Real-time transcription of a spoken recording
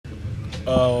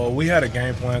We had a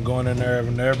game plan going in there,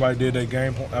 and everybody did their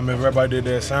game plan. I mean, everybody did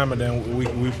their assignment. Then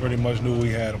we pretty much knew we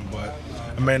had them. But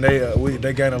I mean,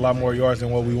 they gained a lot more yards than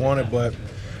what we wanted. But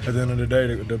at the end of the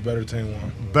day, the better team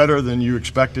won. Better than you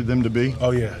expected them to be?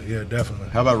 Oh yeah, definitely.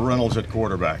 How about Reynolds at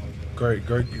quarterback? Great.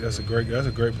 That's a great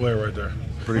player right there.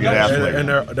 Pretty good athlete. And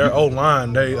their O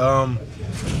line,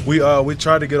 we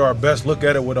tried to get our best look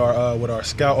at it with our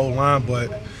scout O line, but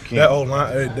that O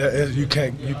line, you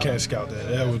can't scout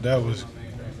that. That was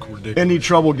ridiculous. Any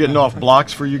trouble getting off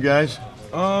blocks for you guys?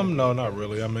 No, not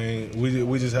really. I mean,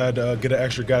 we just had to get an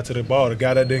extra guy to the ball. The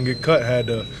guy that didn't get cut had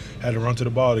to run to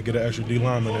the ball to get an extra D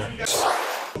lineman there.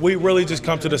 We really just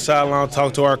come to the sideline,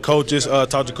 talk to our coaches,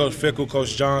 talk to Coach Fickle,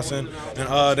 Coach Johnson,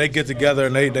 and they get together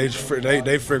and they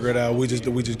figure it out. We just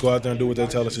go out there and do what they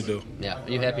tell us to do. Yeah. Are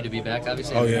you happy to be back,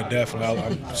 obviously? Oh, yeah, definitely.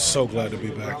 I'm so glad to be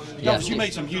back. Yeah. You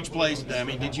made some huge plays today. I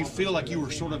mean, did you feel like you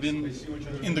were sort of in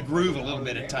the groove a little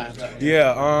bit at times?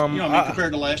 Yeah.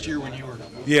 Compared to last year when you were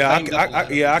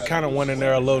I kind of went in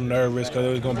there a little nervous because it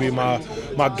was going to be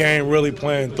my game really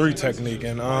playing 3 technique.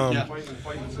 And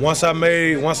once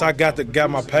I got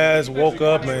my pass, woke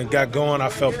up and got going, I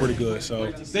felt pretty good. So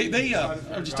I was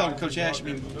just talking to Coach Ash. I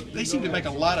mean, they seem to make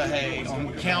a lot of hay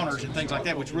on counters and things like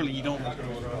that, which really you don't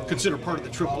consider part of the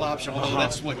triple option. Although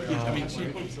that's what I mean.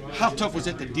 How tough was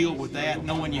it to deal with that,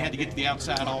 knowing you had to get to the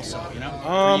outside also? For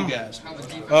you guys.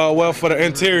 Well, for the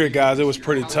interior guys, it was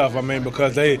pretty tough. I mean,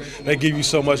 because they give you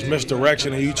so much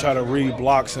misdirection and you try to read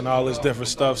blocks and all this different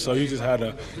stuff. So you just had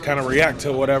to kind of react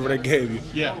to whatever they gave you.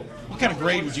 Yeah. What kind of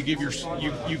grade would you give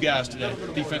you guys today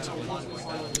defensively?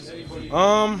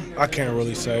 I can't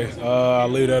really say. I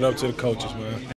leave that up to the coaches, man.